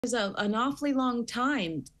an awfully long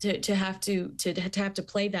time to have to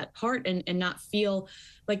play that part and not feel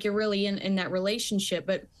like you're really in that relationship.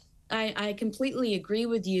 But I completely agree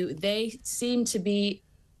with you. They seem to be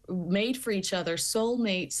made for each other,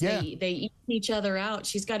 soulmates. Yeah. They eat each other out.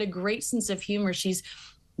 She's got a great sense of humor. She's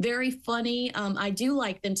very funny. I do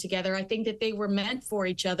like them together. I think that they were meant for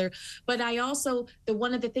each other. But I also,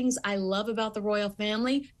 one of the things I love about the royal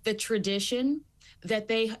family, the tradition, that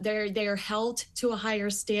they're held to a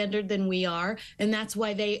higher standard than we are, and that's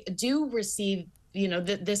why they do receive,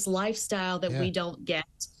 this lifestyle that we don't get.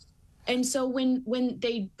 And so when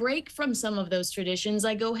they break from some of those traditions,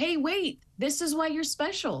 I go, hey, wait, this is why you're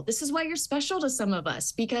special. This is why you're special to some of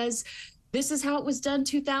us, because this is how it was done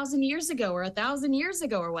 2,000 years ago or 1,000 years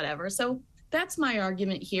ago or whatever. So that's my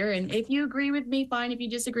argument here. And if you agree with me, fine. If you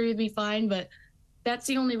disagree with me, fine. But that's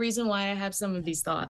the only reason why I have some of these thoughts.